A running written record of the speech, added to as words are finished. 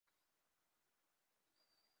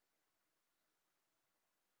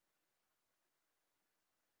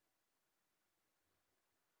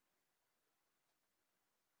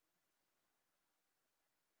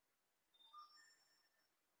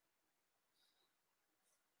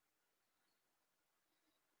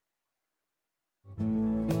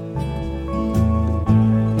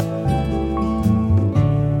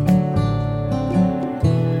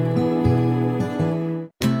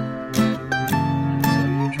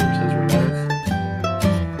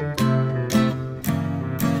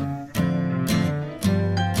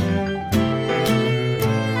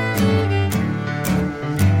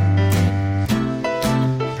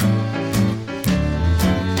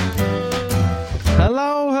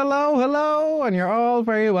Hello, and you're all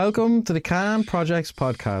very welcome to the Can Projects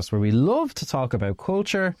podcast, where we love to talk about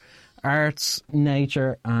culture, arts,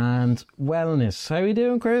 nature, and wellness. How are you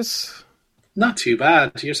doing, Chris? Not too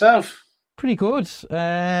bad. Yourself? Pretty good.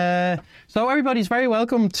 So everybody's very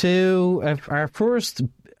welcome to our first,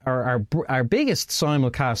 our biggest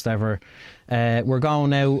simulcast ever. We're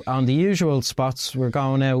going out on the usual spots. We're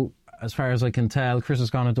going out, as far as I can tell. Chris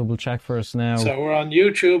is going to double check for us now. So we're on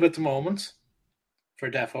YouTube at the moment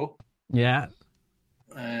for Defo. Yeah.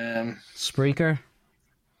 Spreaker.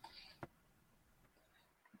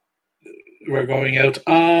 We're going out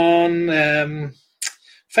on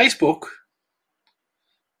Facebook,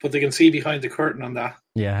 but they can see behind the curtain on that.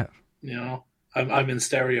 Yeah. You know, I'm in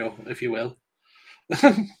stereo, if you will.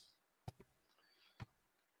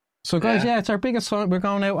 So guys, yeah, it's our biggest song. We're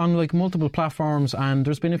going out on like multiple platforms, and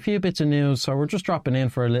there's been a few bits of news, so we're just dropping in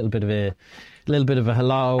for a little bit of a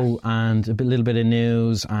hello and a little bit of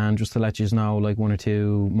news, and just to let you know like one or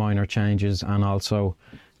two minor changes, and also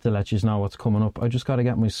to let you know what's coming up. I just got to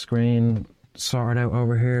get my screen sorted out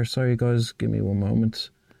over here. Sorry guys, give me one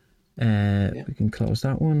moment. We can close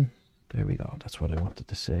that one. There we go. That's what I wanted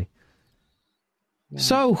to see.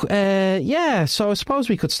 So, so I suppose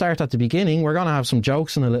we could start at the beginning. We're going to have some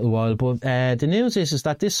jokes in a little while, but the news is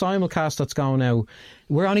that this simulcast that's going out,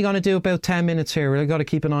 we're only going to do about 10 minutes here. We've got to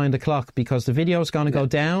keep an eye on the clock because the video is going to go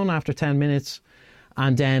down after 10 minutes,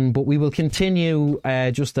 but we will continue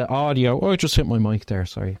just the audio. Oh, I just hit my mic there,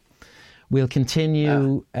 sorry. We'll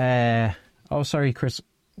continue... sorry, Chris.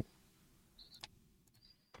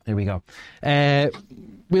 There we go.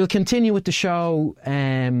 We'll continue with the show...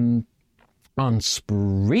 on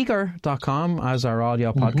Spreaker.com as our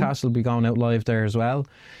audio podcast will be going out live there as well.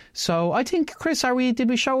 So I think, Chris, did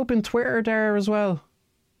we show up in Twitter there as well?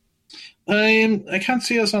 I can't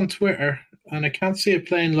see us on Twitter, and I can't see it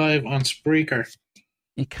playing live on Spreaker.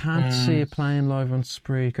 You can't see it playing live on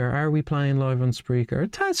Spreaker. Are we playing live on Spreaker?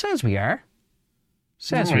 It says we are.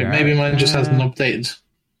 We are. Maybe mine just hasn't updated.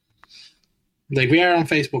 Like, we are on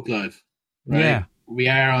Facebook Live, right? Yeah. We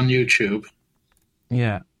are on YouTube.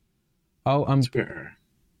 Yeah. Oh, I'm... Twitter.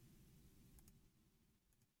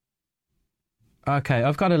 Okay,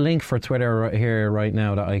 I've got a link for Twitter right here, right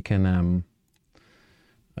now, that I can...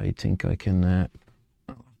 I think I can... I'll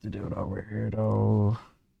have to do it over here, though.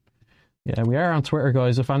 Yeah, we are on Twitter,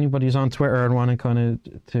 guys. If anybody's on Twitter and want to kind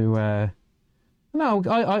of...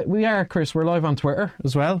 No, we are, Chris. We're live on Twitter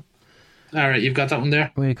as well. All right, you've got that one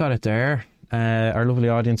there? We got it there. Our lovely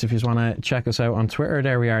audience, if you want to check us out on Twitter,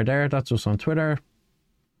 there we are there. That's us on Twitter.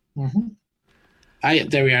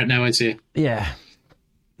 There we are now, I see. Yeah.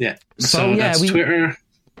 So that's Twitter.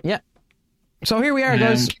 Yeah. So here we are,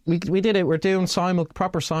 guys. We did it. We're doing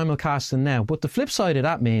proper simulcasting now. But the flip side of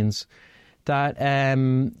that means that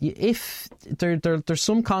if there's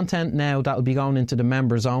some content now that will be going into the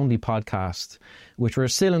members only podcast, which we're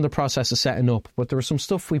still in the process of setting up, but there was some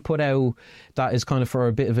stuff we put out that is kind of for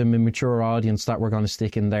a bit of a mature audience that we're going to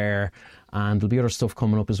stick in there, and there'll be other stuff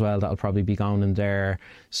coming up as well that'll probably be going in there.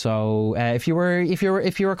 So if you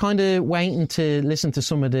were kind of waiting to listen to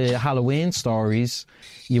some of the Halloween stories,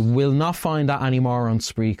 you will not find that anymore on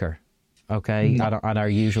Spreaker. Okay, at our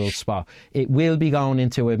usual spot. It will be going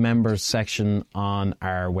into a members section on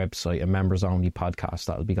our website, a members only podcast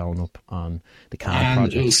that'll be going up on the Can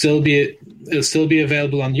Project. It'll still be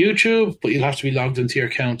available on YouTube, but you'll have to be logged into your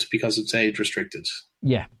account because it's age restricted.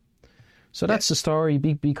 Yeah. So that's the story.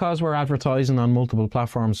 Because we're advertising on multiple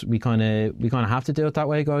platforms, we kind of have to do it that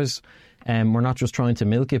way, guys. We're not just trying to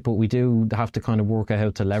milk it, but we do have to kind of work out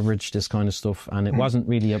how to leverage this kind of stuff. And it wasn't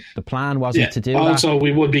really the plan wasn't to do that. Also,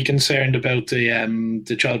 we would be concerned about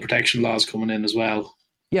the child protection laws coming in as well.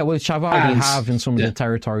 Yeah, which I've already have in some of the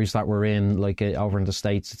territories that we're in, like over in the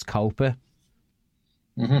States, it's COPA,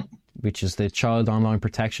 which is the Child Online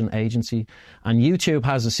Protection Agency. And YouTube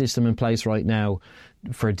has a system in place right now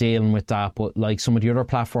for dealing with that, but like some of the other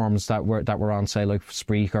platforms that we're on, say like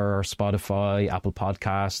Spreaker or Spotify, Apple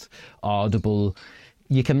Podcast, Audible,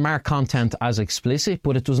 you can mark content as explicit,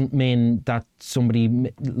 but it doesn't mean that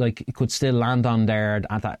somebody like could still land on there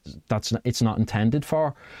that's it's not intended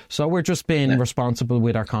for. So we're just being responsible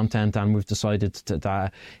with our content, and we've decided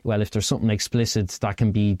that if there's something explicit that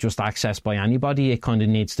can be just accessed by anybody, it kind of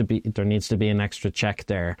needs to be an extra check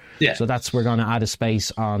there. Yeah. So we're going to add a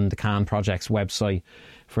space on the Can Projects website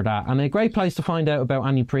for that. And a great place to find out about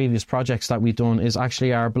any previous projects that we've done is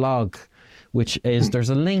actually our blog, which is, there's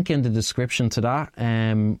a link in the description to that.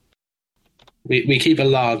 We keep a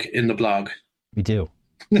log in the blog. We do.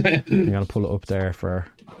 I'm going to pull it up there for...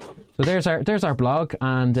 So there's our blog,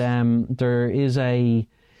 and there is a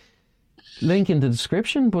Link in the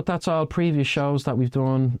description, but that's all previous shows that we've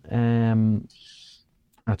done.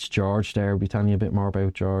 That's George there. We'll be telling you a bit more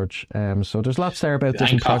about George. So there's lots there about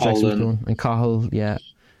different projects we've done. And Cahill, yeah.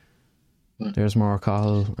 There's more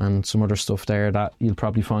Cahill and some other stuff there that you'll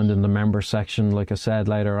probably find in the member section, like I said,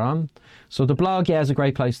 later on. So the blog, yeah, is a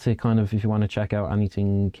great place to kind of, if you want to check out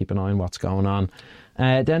anything, keep an eye on what's going on.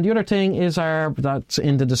 Then the other thing is that's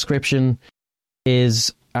in the description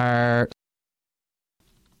is our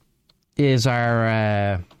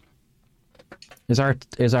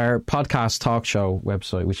podcast talk show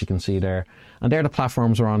website, which you can see there. And they're the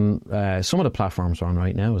platforms we're on. Some of the platforms we're on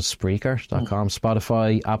right now is Spreaker.com,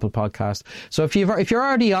 Spotify, Apple Podcast. So if you're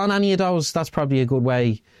already on any of those, that's probably a good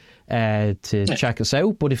way to check us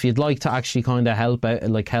out. But if you'd like to actually kind of help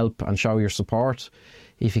and show your support,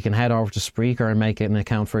 if you can head over to Spreaker and make an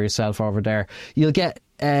account for yourself over there, you'll get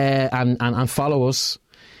and follow us.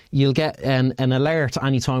 You'll get an alert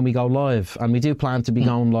anytime we go live, and we do plan to be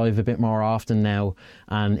going live a bit more often now,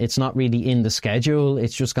 and it's not really in the schedule,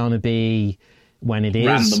 it's just going to be when it is.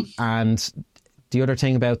 Random. And the other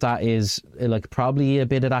thing about that is, like, probably a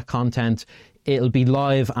bit of that content, it'll be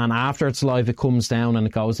live, and after it's live it comes down and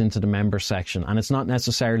it goes into the member section, and it's not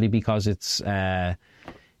necessarily because it's for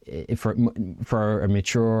a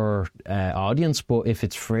mature audience, but if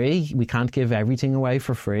it's free, we can't give everything away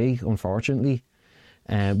for free, unfortunately.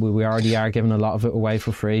 We already are giving a lot of it away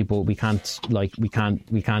for free, but we can't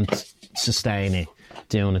sustain it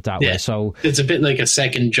doing it that way. So it's a bit like a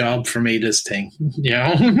second job for me, this thing, you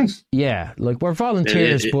know. Yeah, like, we're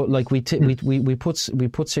volunteers, but like we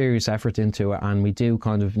put serious effort into it, and we do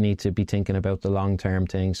kind of need to be thinking about the long term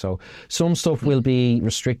thing. So some stuff will be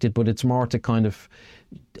restricted, but it's more to kind of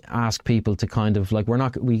ask people to kind of, like, we're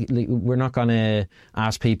not going to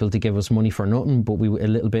ask people to give us money for nothing, but a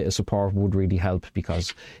little bit of support would really help,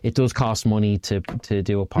 because it does cost money to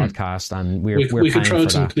do a podcast, and we could throw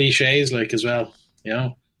some cliches, like, as well, you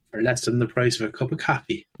know, for less than the price of a cup of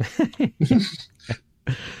coffee.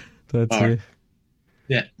 That's it.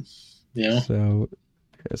 Yeah, you know. So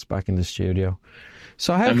it's back in the studio.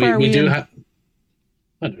 So how and far we do have,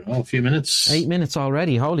 I don't know, a few minutes. 8 minutes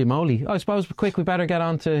already. Holy moly. I suppose quick, we better get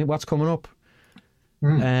on to what's coming up.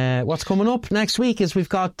 What's coming up next week is we've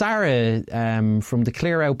got Dara from the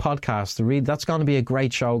Clear Out podcast. That's going to be a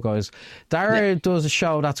great show, guys. Dara does a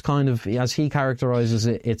show that's kind of, as he characterises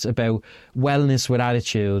it, it's about wellness with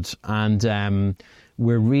attitude. And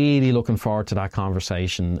we're really looking forward to that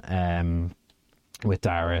conversation with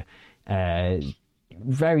Dara. He's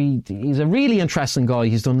a really interesting guy.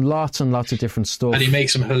 He's done lots and lots of different stuff, and he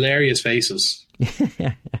makes some hilarious faces.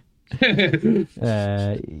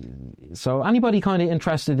 So anybody kind of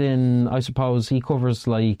interested in, I suppose, he covers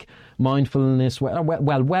like mindfulness,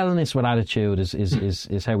 wellness with attitude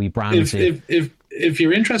is how he brands it. If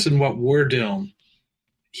you're interested in what we're doing,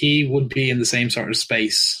 he would be in the same sort of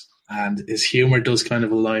space, and his humor does kind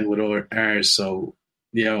of align with ours. So,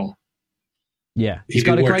 you know. Yeah, he's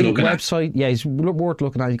got a great website. Yeah, he's worth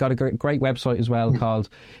looking at. He's got a great website as well called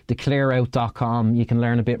theclearout.com. You can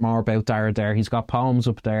learn a bit more about Dara there. He's got poems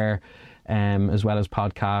up there, as well as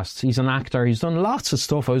podcasts. He's an actor. He's done lots of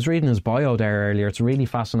stuff. I was reading his bio there earlier. It's really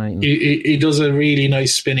fascinating. He does a really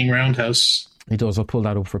nice spinning roundhouse. He does. I'll pull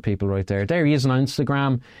that up for people right there. There he is on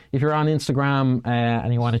Instagram. If you're on Instagram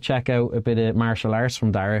and you want to check out a bit of martial arts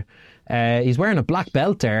from Dara, he's wearing a black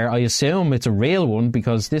belt there. I assume it's a real one,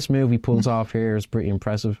 because this move he pulls off here is pretty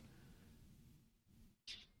impressive.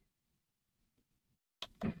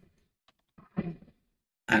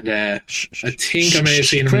 And I think I may have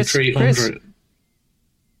seen him in 300.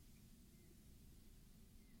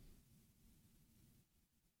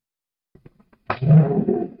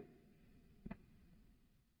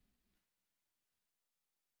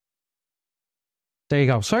 There you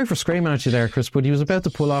go. Sorry for screaming at you there, Chris, but he was about to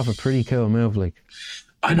pull off a pretty cool move. Like,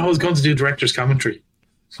 I know I was going to do director's commentary.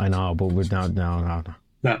 I know, but we're no,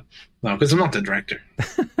 because I'm not the director.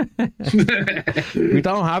 We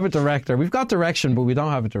don't have a director. We've got direction, but we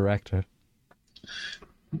don't have a director.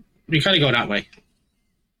 We kind of go that way.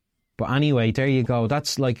 But anyway, there you go.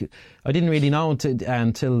 That's like, I didn't really know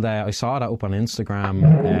until I saw that up on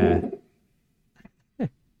Instagram.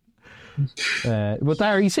 But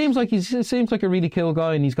there, he seems like a really cool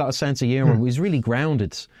guy, and he's got a sense of humour. He's really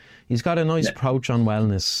grounded. He's got a nice approach on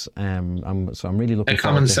wellness. So I'm really looking forward to a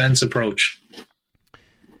common sense approach.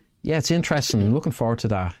 Yeah, it's interesting. I'm looking forward to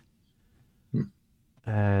that.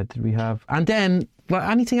 Did we have? And then,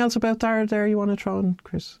 anything else about Dara there you want to throw in,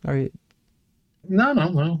 Chris?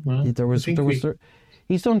 No.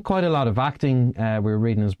 He's done quite a lot of acting. We were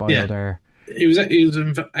reading his bio there. He was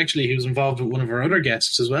involved with one of our other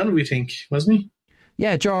guests as well, we think, wasn't he?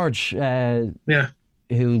 Yeah, George, who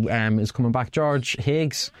is coming back. George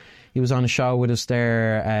Higgs, he was on a show with us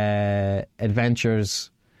there, Adventures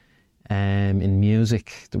in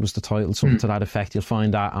Music. There was the title, something to that effect. You'll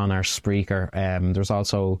find that on our Spreaker. There's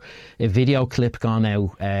also a video clip gone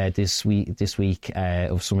out this week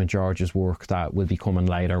of some of George's work that will be coming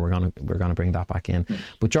later. We're gonna bring that back in.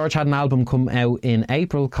 But George had an album come out in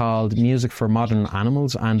April called Music for Modern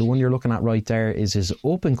Animals, and the one you're looking at right there is his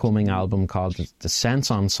up and coming album called The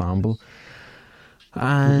Sense Ensemble.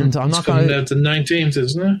 And I'm not going to out the 19th,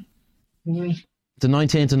 isn't it? Mm-hmm. The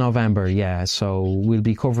 19th of November, yeah. So we'll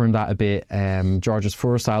be covering that a bit. George's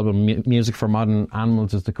first album, Music for Modern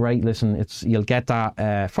Animals, is the great listen. You'll get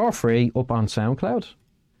that for free up on SoundCloud,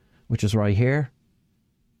 which is right here.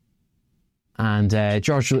 And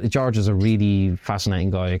George is a really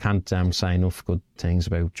fascinating guy. I can't say enough good things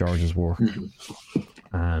about George's work.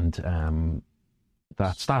 And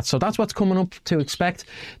that's that. So that's what's coming up to expect.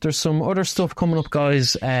 There's some other stuff coming up,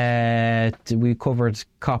 guys. We covered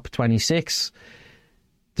COP26.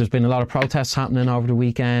 There's been a lot of protests happening over the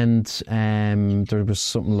weekend. There was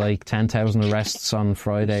something like 10,000 arrests on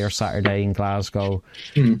Friday or Saturday in Glasgow.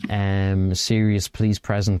 Serious police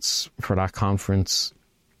presence for that conference.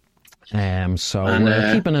 So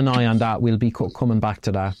we're keeping an eye on that. We'll be coming back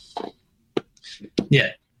to that.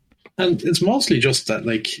 Yeah. And it's mostly just that,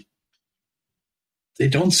 like, they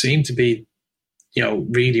don't seem to be,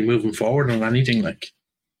 really moving forward on anything. Like,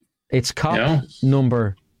 it's COP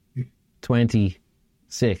number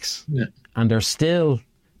 26, and they're still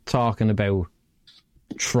talking about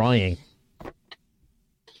trying.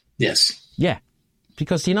 Yes. Yeah,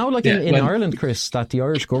 because in Ireland, Chris, that the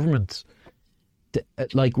Irish government,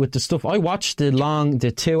 like with the stuff, I watched the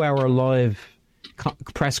 2-hour live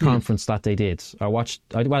press conference that they did. I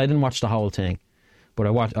didn't watch the whole thing. But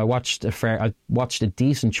I watched a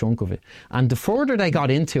decent chunk of it, and the further they got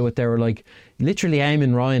into it, they were like, literally,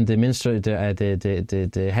 Eamon Ryan, the minister,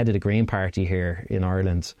 the head of the Green Party here in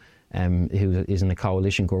Ireland, who is in the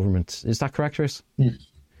coalition government. Is that correct, Chris?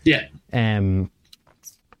 Yeah.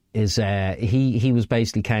 He was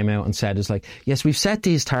basically came out and said, it's like, yes, we've set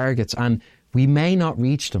these targets and we may not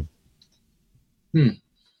reach them.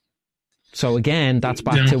 So again, that's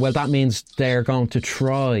back to, well, that means they're going to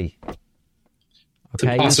try.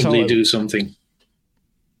 Okay, to possibly do something.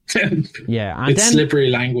 Yeah, and it's slippery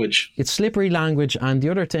language. It's slippery language, and the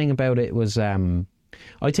other thing about it was, I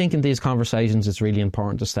think in these conversations it's really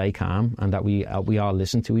important to stay calm and that we all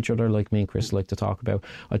listen to each other, like me and Chris like to talk about.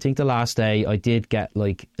 I think the last day I did get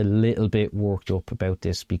like a little bit worked up about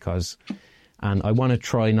this and I want to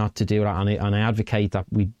try not to do that, and I advocate that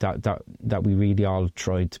we really all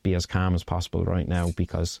try to be as calm as possible right now,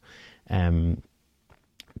 because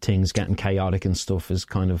things getting chaotic and stuff is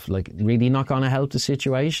kind of like really not going to help the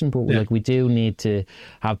situation. But like, we do need to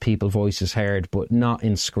have people's voices heard, but not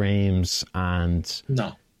in screams and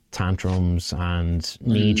tantrums and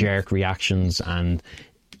knee-jerk reactions, and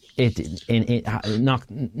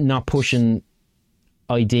not pushing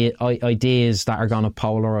ideas that are going to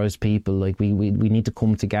polarize people. Like, we need to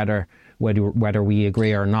come together whether we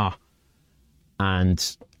agree or not,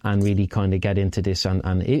 and really kind of get into this.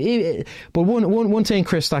 But one thing,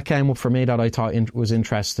 Chris, that came up for me that I thought was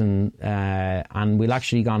interesting, and we're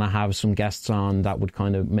actually going to have some guests on that would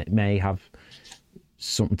kind of may have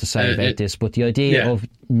something to say about this, but the idea of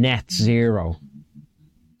net zero.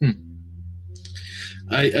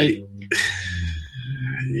 It's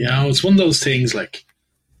one of those things, like,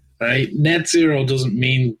 right? Net zero doesn't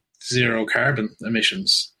mean zero carbon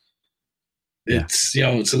emissions. It's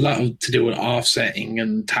it's a lot to do with offsetting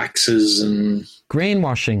and taxes and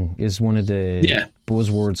greenwashing is one of the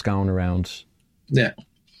buzzwords going around. Yeah,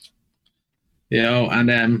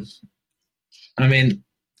 and I mean,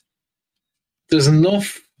 there's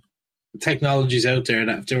enough technologies out there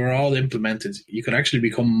that if they were all implemented, you could actually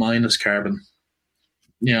become minus carbon.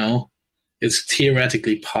 It's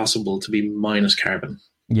theoretically possible to be minus carbon.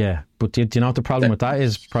 Yeah, but do you know what the problem with that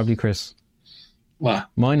is, probably, Chris? What?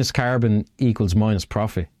 Minus carbon equals minus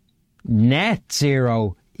profit. Net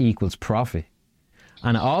zero equals profit.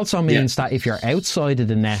 And it also means that if you're outside of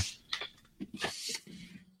the net,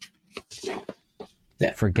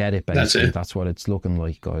 forget it, basically. That's what it's looking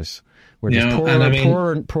like, guys. Where there's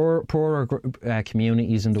poorer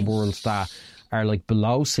communities in the world that are like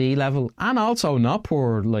below sea level, and also not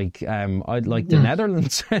poor, like the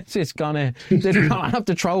Netherlands. They're gonna have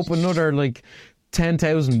to throw up another like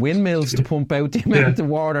 10,000 windmills to pump out the amount of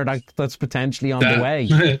water that's potentially on the way.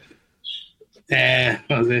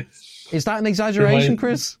 Is that an exaggeration,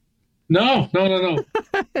 Chris? No. The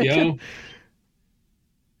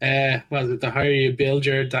higher you build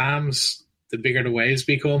your dams, the bigger the waves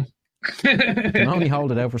become. Can only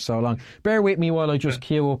hold it out for so long. Bear with me while I just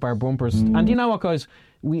queue up our bumpers. And you know what, guys?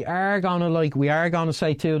 We are gonna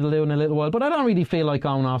say toodaloo in a little while, but I don't really feel like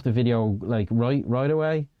going off the video like right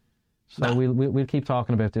away. So we'll keep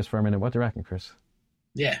talking about this for a minute. What do you reckon, Chris?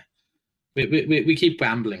 Yeah, we keep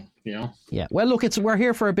gambling, you know. Yeah. Well, look, we're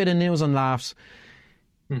here for a bit of news and laughs.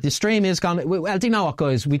 The stream is gone. Well, do you know what,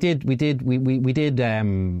 guys? We did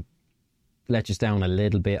let you down a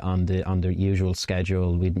little bit on the usual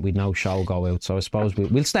schedule. We'd no show go out, so I suppose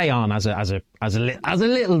we'll stay on as a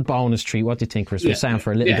little bonus treat. What do you think, Chris? We'll stay on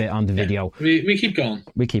for a little bit on the video. We keep going.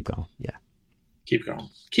 We keep going. Yeah. Keep going.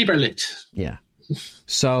 Keep her lit. Yeah.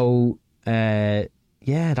 So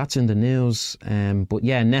that's in the news. But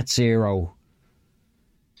yeah, net zero.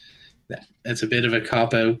 It's a bit of a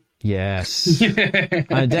cop out. Yes.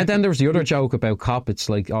 And then there's the other joke about COP. It's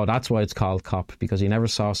like, oh, that's why it's called COP, because you never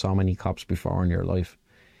saw so many cops before in your life.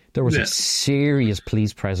 There was a serious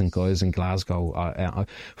police presence, guys, in Glasgow.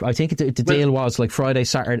 I think the deal was like Friday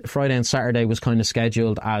and Saturday was kind of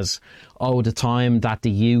scheduled as, the time that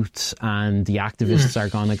the youth and the activists are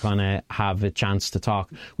gonna have a chance to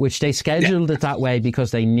talk, which they scheduled it that way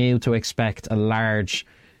because they knew to expect a large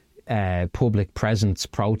public presence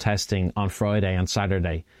protesting on Friday and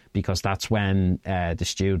Saturday, because that's when the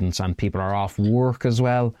students and people are off work as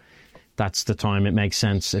well. That's the time it makes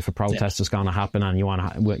sense if a protest is going to happen and you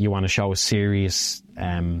want to show a serious,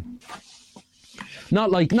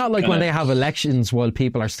 not like when they have elections while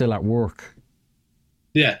people are still at work.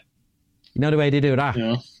 Yeah, you know the way they do that.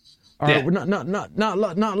 Yeah. Or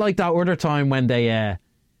not like that other time when they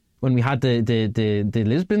when we had the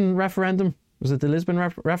Lisbon referendum. Was it the Lisbon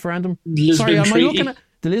referendum? Sorry, am I looking at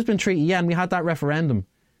the Lisbon Treaty? Yeah, and we had that referendum.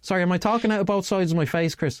 Sorry, am I talking out of both sides of my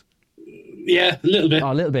face, Chris? Yeah, a little bit.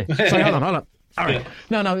 Oh, a little bit. Sorry, hold on. All right.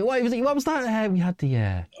 Yeah. No. What was that? We had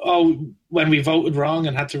the... when we voted wrong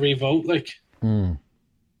and had to re-vote, like...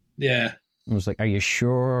 Yeah. I was like, are you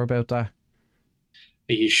sure about that?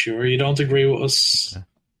 Are you sure you don't agree with us?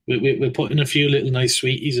 Yeah. We're putting a few little nice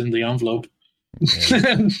sweeties in the envelope.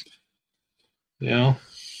 Yeah. You know?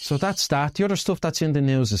 So that's that. The other stuff that's in the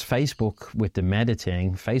news is Facebook with the Meta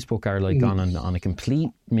thing. Facebook are like on a complete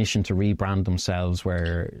mission to rebrand themselves,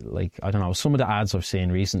 where, like, I don't know, some of the ads I've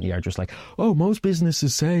seen recently are just like, oh, most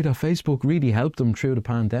businesses say that Facebook really helped them through the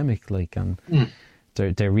pandemic, like, and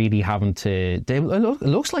they're really having to. It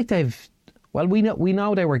looks like they've. Well, we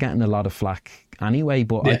know they were getting a lot of flack anyway,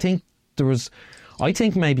 but I think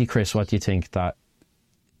maybe, Chris, what do you think, that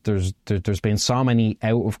there's been so many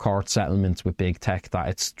out of court settlements with big tech that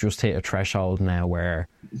it's just hit a threshold now where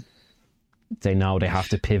they know they have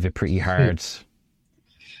to pivot pretty hard.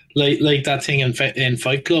 Like that thing in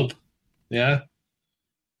Fight Club, yeah.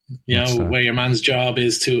 You know, where your man's job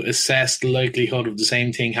is to assess the likelihood of the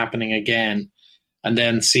same thing happening again, and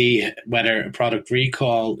then see whether a product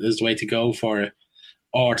recall is the way to go for it,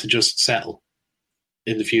 or to just settle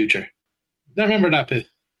in the future. I remember that bit.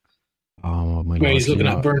 Oh my God! Where he's looking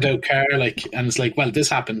at a burnt out car, like, and it's like, well, this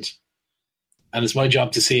happened, and it's my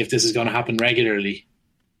job to see if this is going to happen regularly,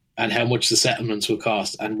 and how much the settlements will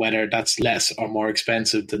cost, and whether that's less or more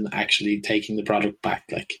expensive than actually taking the product back,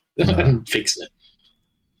 like, and fixing it.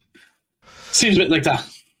 Seems a bit like that.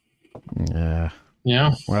 Yeah.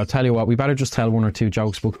 Yeah. Well, I'll tell you what, we better just tell one or two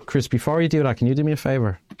jokes. But Chris, before you do that, can you do me a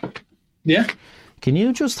favour? Yeah. Can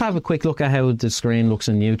you just have a quick look at how the screen looks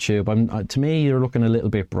on YouTube? To me, you're looking a little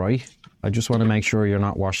bit bright. I just want to make sure you're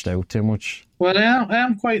not washed out too much. Well, I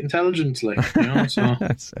am quite intelligent, like, you know, so.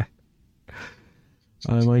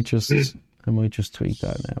 I might just tweak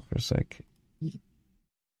that now for a sec.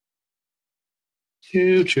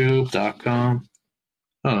 YouTube.com.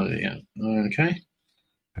 Oh, yeah. Okay.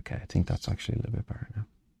 Okay, I think that's actually a little bit better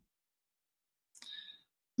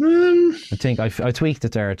now. I think I tweaked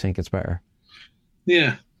it there. I think it's better.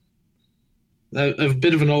 Yeah. A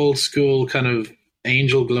bit of an old school kind of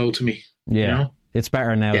angel glow to me. Yeah. You know? It's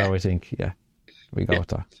better now, though, I think. Yeah. We go with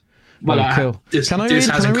that. Well, cool. This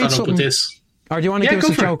hasn't caught up with this. Or do you want to give us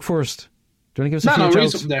a joke first? Do you want to give us a few jokes? No,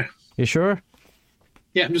 read something there. You sure?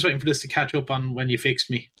 Yeah, I'm just waiting for this to catch up on when you fixed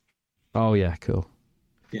me. Oh, yeah, cool.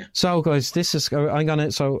 Yeah. So, guys, I'm gonna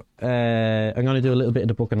do a little bit of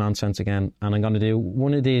the book of nonsense again, and I'm gonna do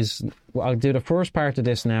one of these. I'll do the first part of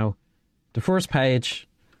this now, the first page,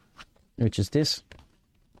 which is this,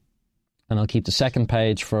 and I'll keep the second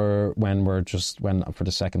page for for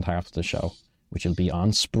the second half of the show, which will be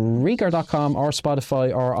on Spreaker.com or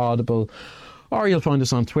Spotify or Audible, or you'll find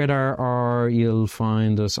us on Twitter, or you'll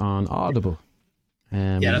find us on Audible.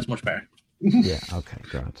 Yeah, that's much better. Yeah. Okay.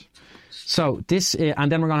 Great. So this, and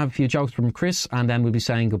then we're going to have a few jokes from Chris, and then we'll be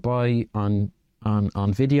saying goodbye on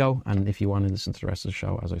on video. And if you want to listen to the rest of the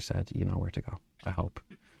show, as I said, you know where to go, I hope,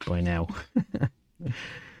 by now.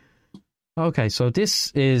 Okay, so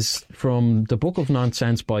this is from the Book of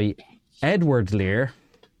Nonsense by Edward Lear.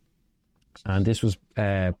 And this was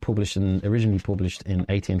originally published in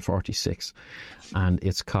 1846. And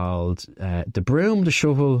it's called The Broom, the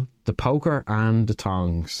Shovel, the Poker and the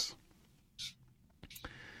Tongs.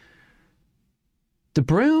 The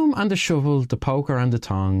broom and the shovel, the poker and the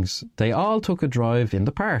tongs, they all took a drive in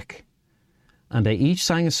the park. And they each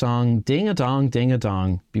sang a song,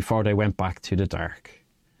 ding-a-dong, before they went back to the dark.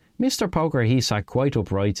 Mr. Poker, he sat quite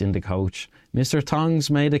upright in the coach. Mr. Tongs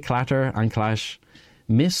made a clatter and clash.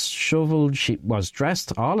 Miss Shovel, she was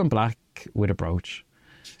dressed all in black with a brooch.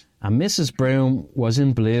 And Mrs. Broom was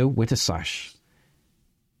in blue with a sash.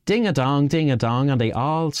 Ding-a-dong, and they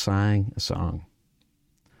all sang a song.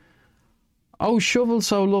 Oh, shovel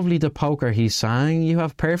so lovely the poker, he sang, you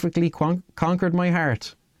have perfectly conquered my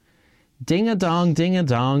heart.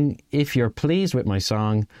 Ding-a-dong, if you're pleased with my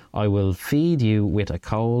song, I will feed you with a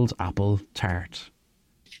cold apple tart.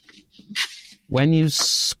 When you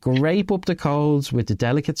scrape up the coals with the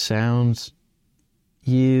delicate sounds,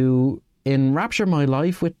 you enrapture my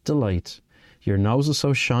life with delight. Your nose is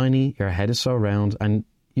so shiny, your head is so round, and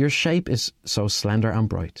your shape is so slender and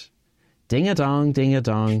bright. Ding-a-dong,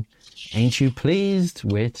 ain't you pleased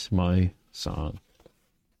with my song?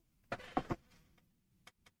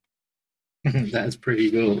 That's pretty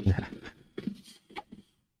good.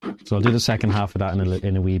 So I'll do the second half of that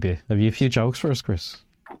in a wee bit. Have you a few jokes for us, Chris?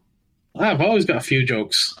 I've always got a few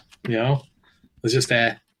jokes, you know. I was just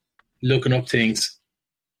looking up things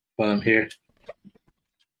while I'm here.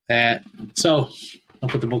 So I'll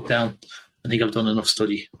put the book down. I think I've done enough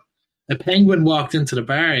study. A penguin walked into the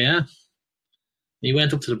bar, yeah? He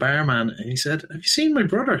went up to the barman and he said, have you seen my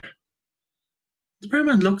brother? The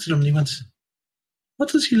barman looked at him and he went, what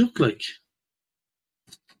does he look like?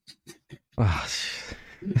 Oh.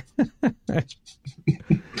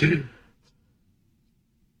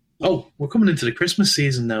 Oh, we're coming into the Christmas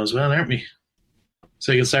season now as well, aren't we?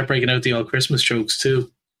 So you can start breaking out the old Christmas jokes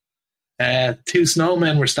too. Two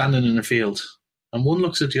snowmen were standing in a field and one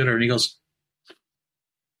looks at the other and he goes,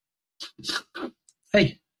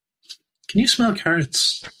 hey, can you smell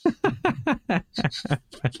carrots?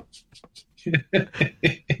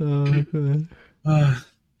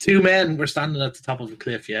 Two men were standing at the top of a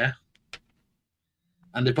cliff, yeah?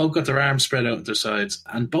 And they both got their arms spread out at their sides.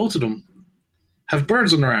 And both of them have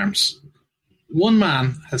birds on their arms. One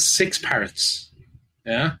man has 6 parrots,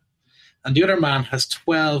 yeah? And the other man has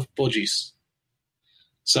 12 budgies.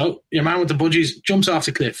 So your man with the budgies jumps off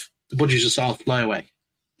the cliff. The budgies just all fly away.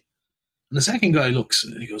 And the second guy looks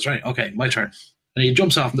and he goes, right, okay, my turn. And he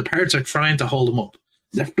jumps off and the parrots are trying to hold him up.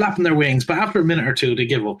 They're flapping their wings, but after a minute or two, they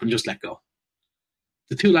give up and just let go.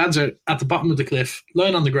 The two lads are at the bottom of the cliff,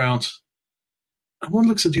 lying on the ground. And one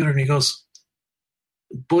looks at the other and he goes,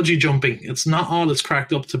 budgie jumping, it's not all it's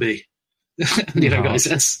cracked up to be. And the other guy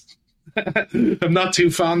says, I'm not too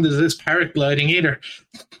fond of this parrot gliding either.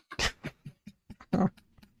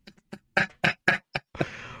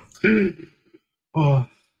 Oh.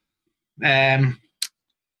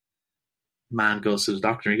 Man goes to the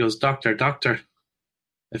doctor. He goes, doctor,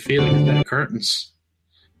 I feel like the curtains.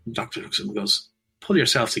 The doctor looks at him and goes, pull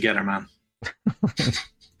yourself together, man.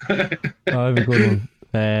 I have a good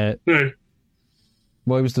one.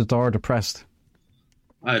 Why was the door depressed?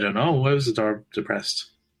 I don't know. Why was the door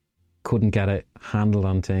depressed? Couldn't get a handle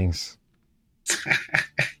on things.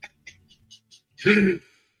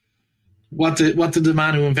 What did the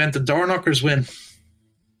man who invented door knockers win?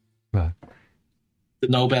 What? The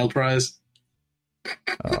Nobel Prize.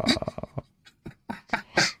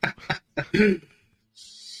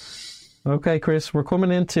 Okay, Chris, we're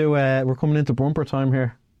coming into bumper time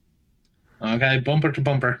here. Okay, bumper to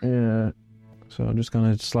bumper. Yeah. So I'm just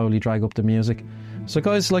going to slowly drag up the music. So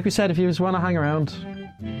guys, like we said, if you just want to hang around,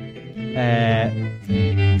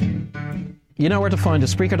 you know where to find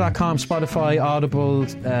us. Spreaker.com, Spotify, Audible,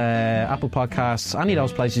 Apple Podcasts, any of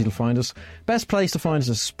those places you'll find us. Best place to find us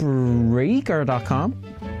is Spreaker.com.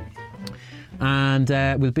 And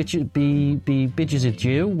we'll bid you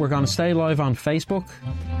adieu. We're going to stay live on Facebook.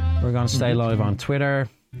 We're going to stay live on Twitter.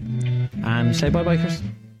 And say bye-bye, Chris.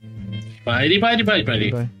 Bye.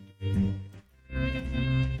 Bye.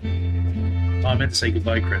 Oh, I meant to say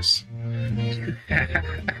goodbye, Chris.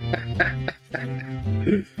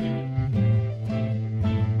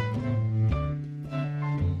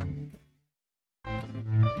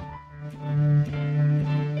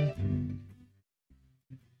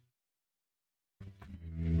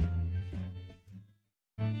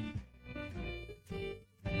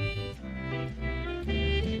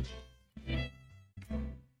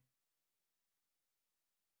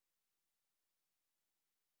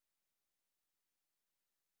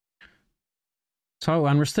 So,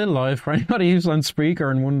 and we're still live for anybody who's on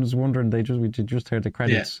Spreaker and one was wondering, we just heard the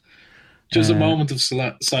credits. Just a moment of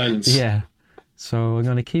silence. Yeah. So I'm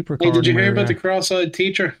going to keep Hey, recording. did you hear about the cross-eyed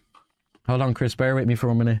teacher? Hold on, Chris, bear with me for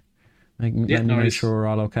a minute. Let me make sure we're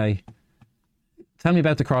all okay. Tell me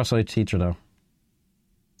about the cross-eyed teacher, though.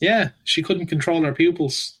 Yeah, she couldn't control her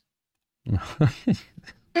pupils. Oh,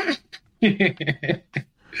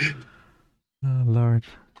 Lord.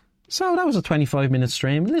 So that was a 25-minute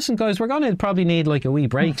stream. Listen, guys, we're going to probably need like a wee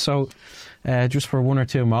break, so just for one or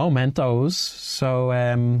two mementos.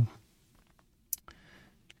 So,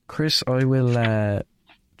 Chris, I will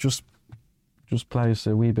just place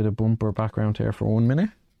a wee bit of bumper background here for 1 minute.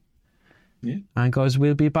 Yeah. And guys,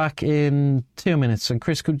 we'll be back in 2 minutes. And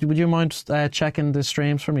Chris, would you mind checking the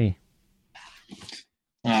streams for me?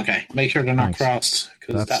 Okay, make sure they're not Thanks. crossed,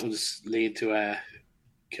 because that would lead to a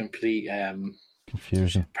complete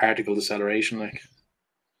confusion, particle deceleration. Like,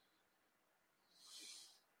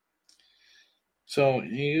 so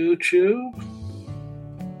YouTube.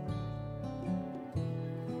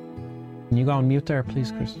 Can you go on mute there,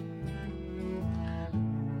 please, Chris?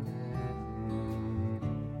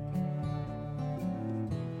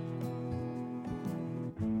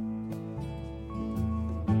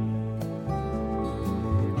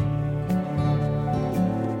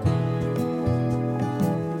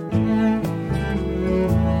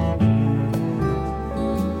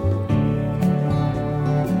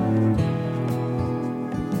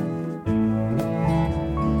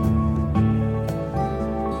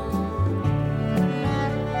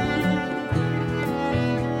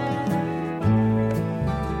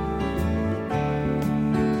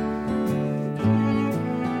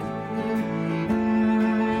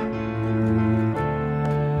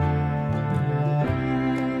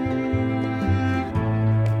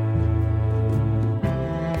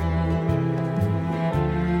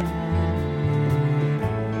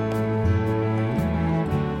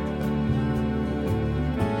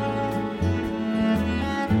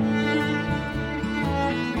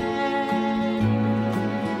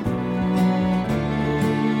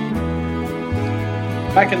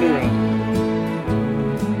 Back in the room.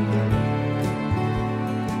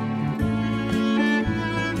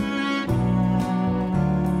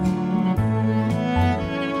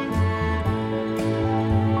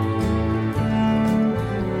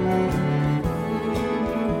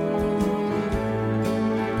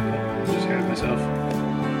 Just heard myself.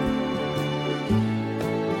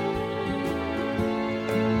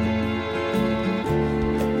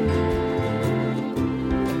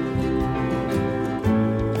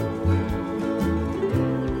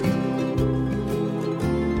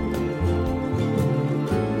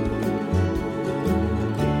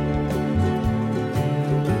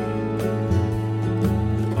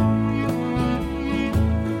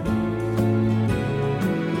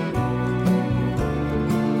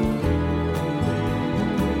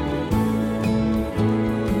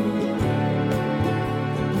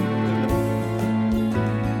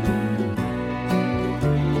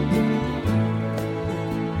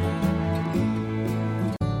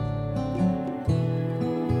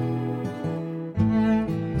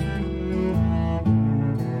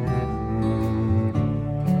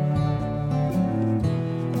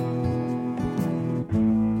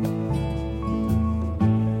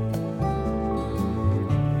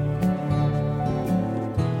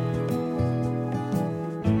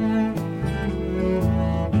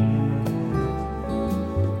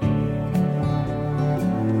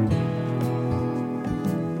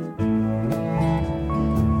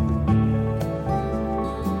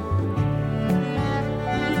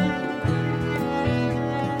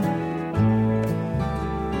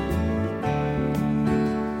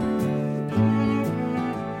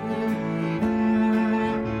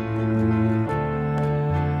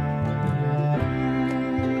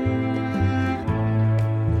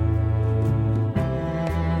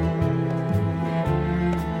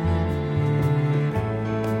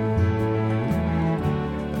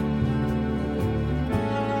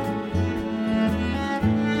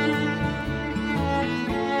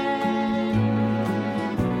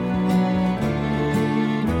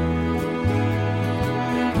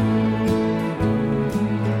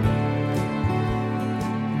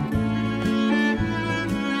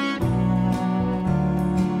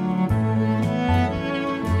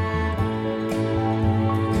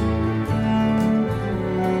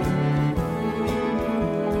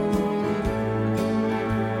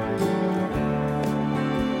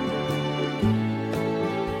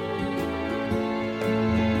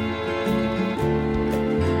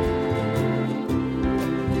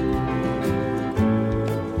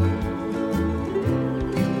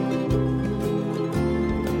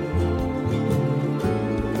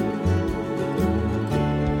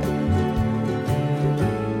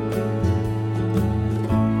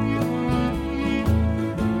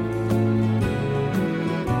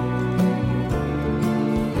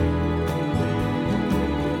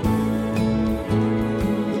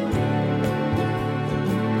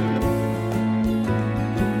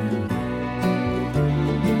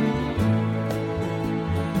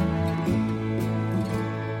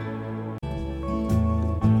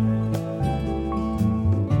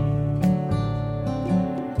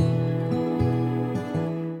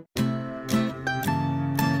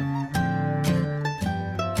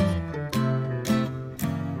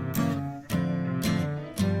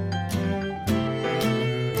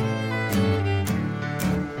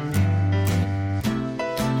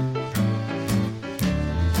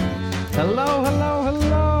 Hello, hello,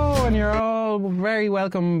 hello, and you're all very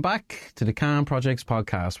welcome back to the Can Projects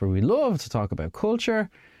podcast, where we love to talk about culture,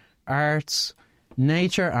 arts,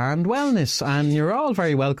 nature, and wellness. And you're all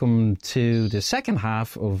very welcome to the second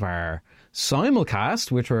half of our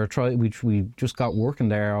simulcast, which we just got working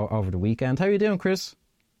there over the weekend. How are you doing, Chris?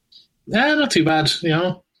 Yeah, not too bad. You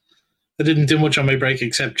know, I didn't do much on my break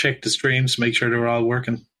except check the streams, make sure they were all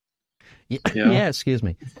working. Yeah, yeah, excuse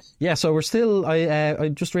me. Yeah, so we're still, I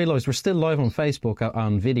just realised we're still live on Facebook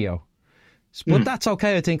on video. But that's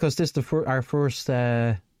okay, I think, because this is our first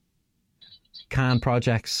Can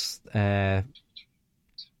Projects Facebook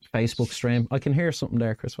stream. I can hear something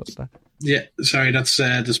there, Chris. What's that? Yeah, sorry, that's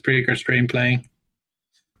the Spreaker stream playing.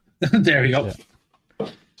 There we go. Yeah.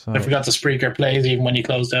 So, I forgot the Spreaker plays even when you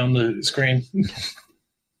close down the screen.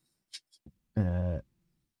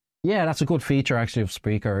 Yeah, that's a good feature, actually, of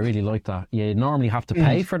Spreaker. I really like that. You normally have to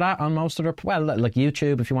pay for that on most of their... Well, like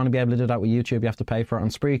YouTube, if you want to be able to do that with YouTube, you have to pay for it. On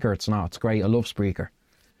Spreaker, it's not. It's great. I love Spreaker.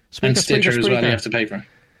 And Stitcher as well, you have to pay for.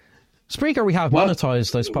 Spreaker we have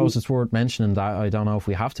monetized. I suppose it's worth mentioning that. I don't know if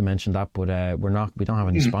we have to mention that, but we don't have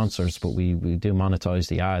any sponsors, but we do monetize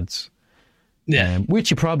the ads. Yeah.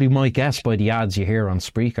 Which you probably might guess by the ads you hear on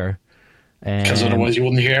Spreaker. Because otherwise you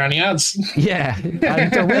wouldn't hear any ads. Yeah. And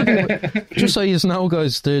there will be, just so you know,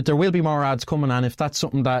 guys, there will be more ads coming, and if that's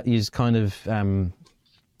something that is kind of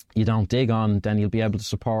you don't dig on, then you'll be able to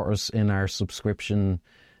support us in our subscription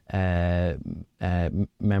members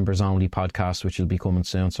only podcast, which will be coming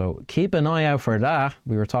soon. So keep an eye out for that.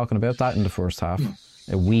 We were talking about that in the first half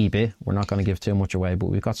a wee bit. We're not going to give too much away, but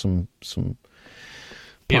we've got some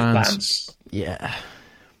plans. Yeah.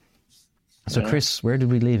 So Chris, where did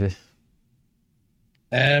we leave it?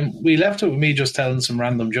 We left it with me just telling some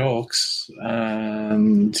random jokes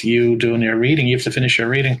and you doing your reading. You have to finish your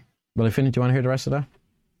reading. Well, I finished. Do you want to hear the rest of that?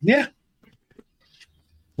 Yeah.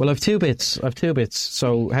 Well, I've two bits.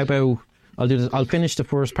 So how about I'll do this? I'll finish the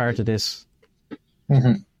first part of this,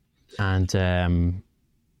 and then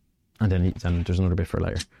there's another bit for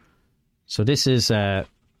later. So this is the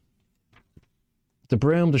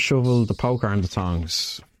broom, the shovel, the poker, and the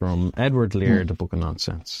tongs from Edward Lear, The Book of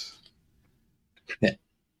Nonsense. Yeah.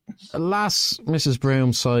 Alas, Mrs.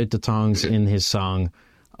 Broom sighed the tongs in his song.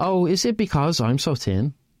 Oh, is it because I'm so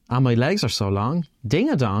thin and my legs are so long?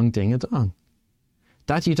 Ding-a-dong, ding-a-dong.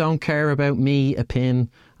 That you don't care about me a pin,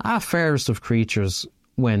 fairest of creatures,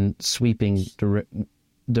 when sweeping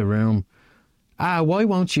the room. Why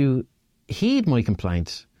won't you heed my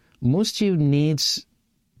complaint? Must you needs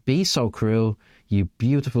be so cruel, you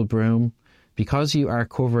beautiful broom, because you are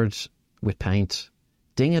covered with paint?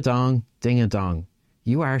 Ding-a-dong, ding-a-dong,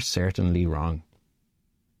 you are certainly wrong.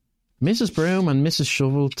 Mrs. Broom and Mrs.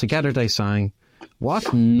 Shovel together they sang.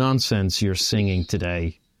 What nonsense you're singing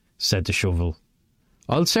today, said the shovel.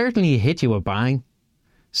 I'll certainly hit you a bang,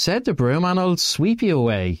 said the broom, and I'll sweep you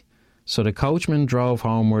away. So the coachman drove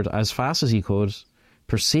homeward as fast as he could,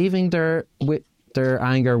 perceiving their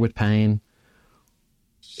anger with pain.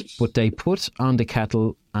 But they put on the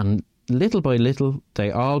kettle, and little by little they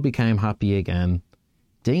all became happy again.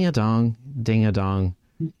 Ding-a-dong, ding-a-dong,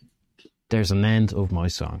 there's an end of my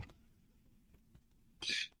song.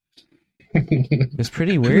 It's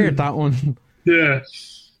pretty weird, that one. Yeah.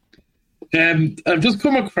 I've just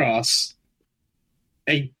come across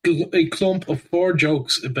a clump of 4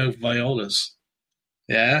 jokes about violas.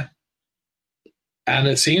 Yeah. And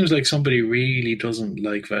it seems like somebody really doesn't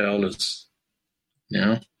like violas. You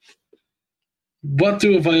know? What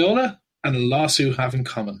do a viola and a lawsuit have in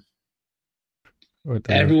common?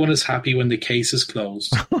 Everyone is happy when the case is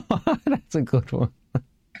closed. That's a good one.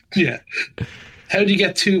 Yeah. How do you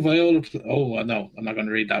get 2 viola? Oh, no, I'm not going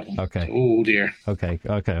to read that one. Okay. Oh, dear. Okay.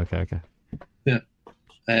 Yeah.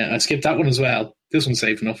 I skipped that one as well. This one's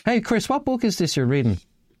safe enough. Hey, Chris, what book is this you're reading?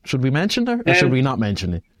 Should we mention it, or should we not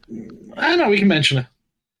mention it? I know, we can mention it.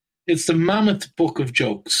 It's the Mammoth Book of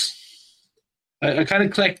Jokes. I kind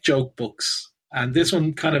of collect joke books, and this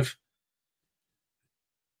one kind of...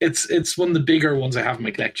 It's one of the bigger ones I have in my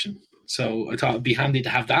collection. So I thought it'd be handy to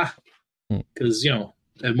have that because,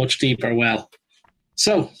 a much deeper well.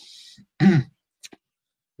 So,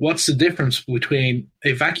 what's the difference between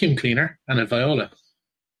a vacuum cleaner and a viola?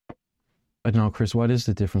 I don't know, Chris, what is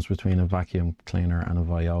the difference between a vacuum cleaner and a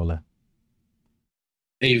viola?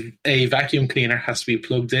 A vacuum cleaner has to be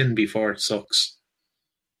plugged in before it sucks.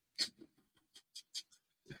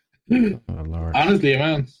 Oh, Lord. Honestly,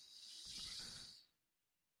 man.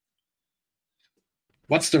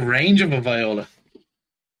 What's the range of a viola?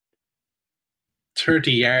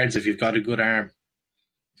 30 yards if you've got a good arm.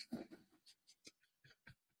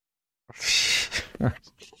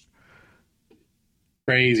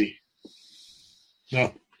 Crazy.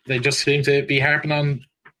 No, they just seem to be harping on.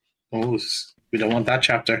 Oh, we don't want that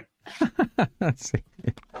chapter.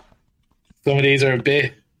 Some of these are a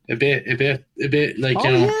bit like,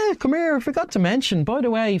 oh, yeah, come here. I forgot to mention, by the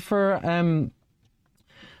way, for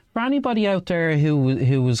anybody out there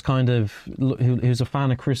who was kind of who's a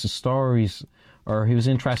fan of Chris's stories, or who was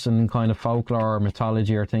interested in kind of folklore or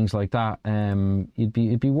mythology or things like that,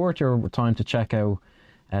 it'd be worth your time to check out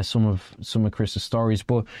some of Chris's stories.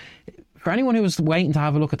 But for anyone who was waiting to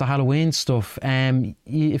have a look at the Halloween stuff,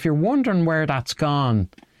 if you're wondering where that's gone,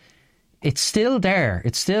 it's still there.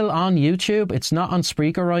 It's still on YouTube. It's not on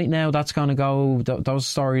Spreaker right now. That's going to go. Those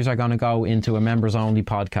stories are going to go into a members only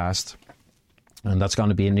podcast, and that's going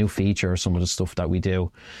to be a new feature of some of the stuff that we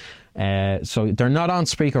do. So they're not on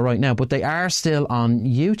Spreaker right now, but they are still on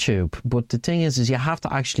YouTube. But the thing is you have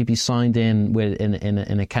to actually be signed in with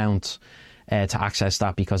an account to access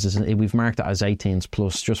that, because we've marked it as 18s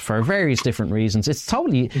plus, just for various different reasons.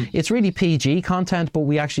 It's really PG content, but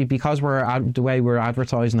we actually, because the way we're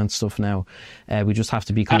advertising and stuff now, we just have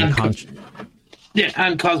to be kind of conscious. Yeah,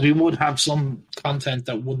 and because we would have some content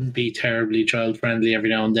that wouldn't be terribly child friendly every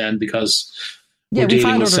now and then, because we're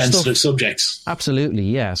dealing with sensitive subjects. Absolutely,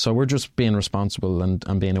 yeah. So we're just being responsible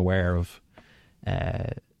and being aware of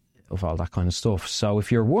all that kind of stuff. So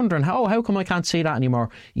if you're wondering, how come I can't see that anymore,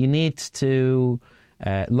 you need to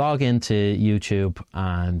log into YouTube,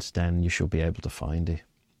 and then you should be able to find it.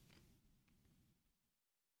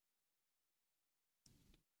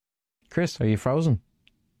 Chris, are you frozen?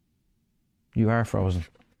 You are frozen.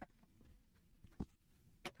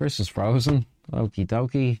 Chris is frozen. Okie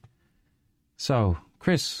dokie. So,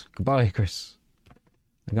 Chris, goodbye, Chris.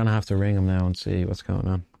 I'm going to have to ring him now and see what's going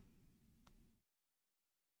on.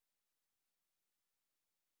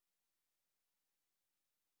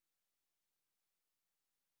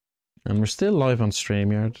 And we're still live on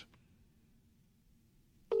StreamYard.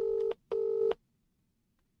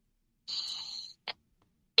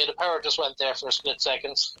 Yeah, the power just went there for a split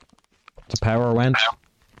second. The power went?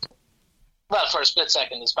 Well, for a split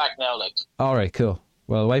second. It's back now, like. All right, cool.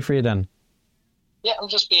 Well, wait for you then. Yeah, I'm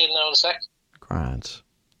just being now in a sec. Grand.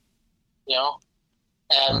 You know?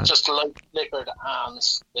 Just the light flickered and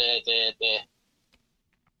the...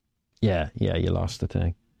 Yeah, you lost the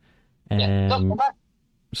thing. Yeah, no, come back.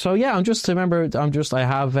 So yeah, I have the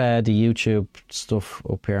YouTube stuff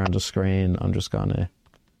up here on the screen. I'm just gonna.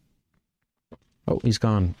 Oh, he's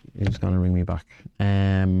gone. He's gonna ring me back.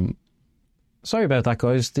 Sorry about that,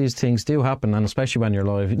 guys. These things do happen, and especially when you're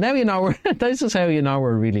live. Now you know this is how you know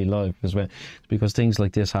we're really live, as well, because things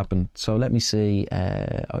like this happen. So let me see.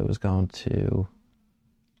 I was going to.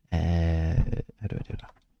 How do I do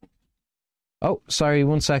that? Oh, sorry.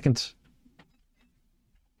 1 second.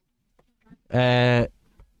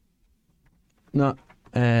 No.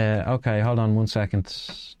 Okay, hold on 1 second.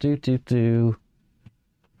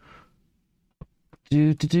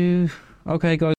 Okay, guys.